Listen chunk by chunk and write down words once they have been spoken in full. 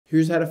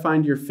Here's how to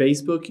find your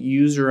Facebook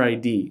user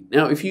ID.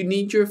 Now, if you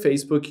need your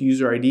Facebook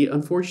user ID,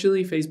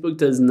 unfortunately, Facebook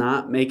does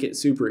not make it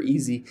super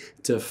easy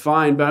to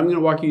find, but I'm going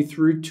to walk you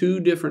through two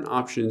different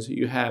options that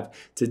you have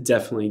to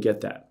definitely get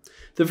that.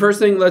 The first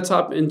thing, let's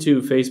hop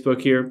into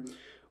Facebook here.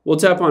 We'll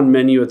tap on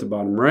menu at the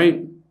bottom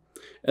right,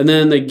 and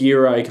then the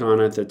gear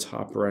icon at the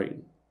top right.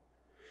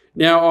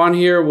 Now on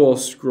here, we'll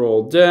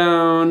scroll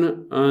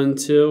down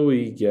until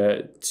we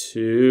get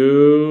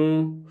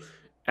to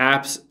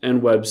apps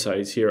and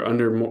websites here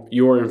under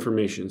your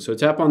information. So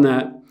tap on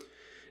that.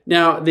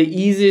 Now, the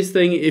easiest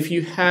thing, if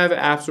you have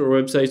apps or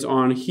websites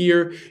on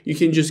here, you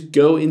can just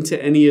go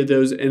into any of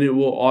those and it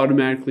will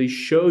automatically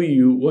show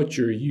you what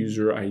your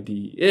user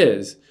ID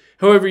is.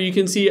 However, you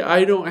can see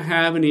I don't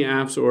have any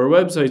apps or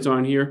websites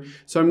on here,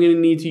 so I'm going to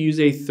need to use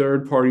a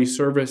third-party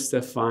service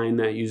to find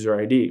that user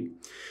ID.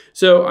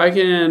 So I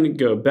can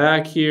go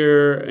back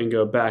here and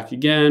go back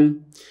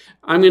again.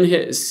 I'm going to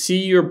hit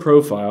see your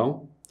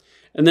profile.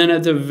 And then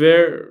at the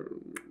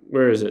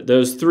where is it?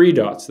 Those three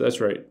dots, that's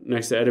right,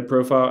 next to edit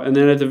profile. And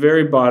then at the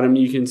very bottom,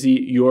 you can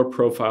see your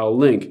profile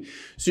link.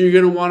 So you're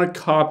gonna wanna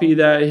copy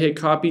that, hit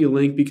copy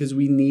link because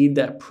we need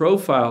that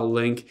profile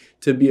link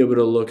to be able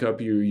to look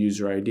up your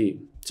user ID.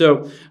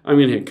 So I'm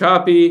gonna hit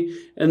copy,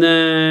 and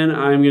then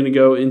I'm gonna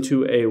go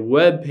into a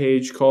web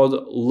page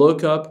called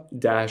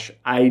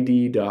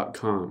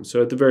lookup-id.com.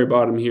 So at the very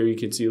bottom here, you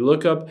can see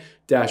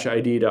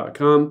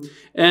lookup-id.com,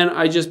 and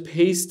I just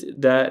paste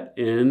that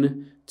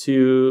in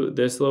to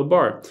this little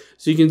bar.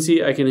 So you can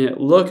see I can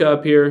hit look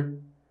up here,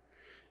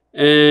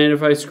 and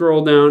if I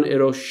scroll down,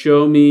 it'll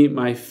show me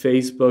my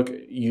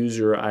Facebook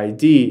user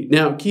ID.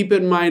 Now, keep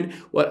in mind,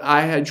 what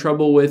I had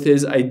trouble with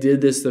is I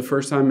did this the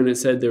first time and it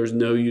said there was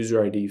no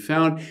user ID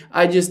found.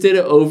 I just did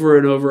it over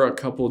and over a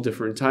couple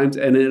different times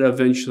and it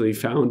eventually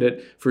found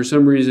it. For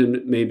some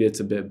reason, maybe it's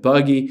a bit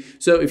buggy.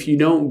 So if you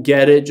don't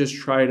get it, just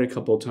try it a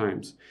couple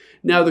times.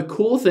 Now, the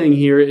cool thing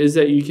here is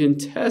that you can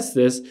test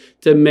this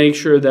to make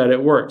sure that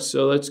it works.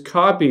 So let's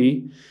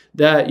copy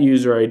that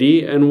user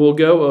ID and we'll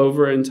go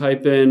over and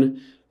type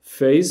in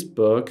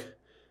facebook.com/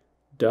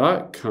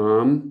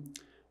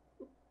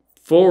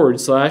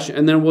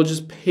 and then we'll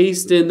just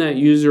paste in that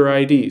user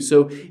ID.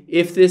 So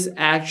if this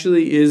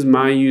actually is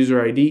my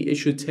user ID, it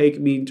should take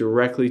me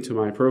directly to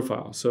my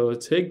profile. So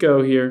let's hit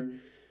go here.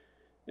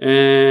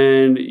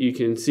 And you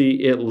can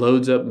see it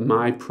loads up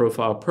my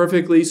profile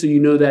perfectly. So you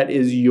know that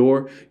is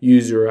your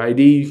user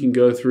ID. You can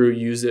go through,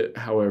 use it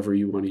however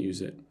you want to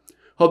use it.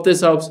 Hope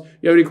this helps. If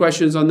you have any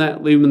questions on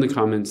that, leave them in the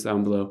comments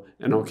down below,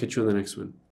 and I'll catch you on the next one.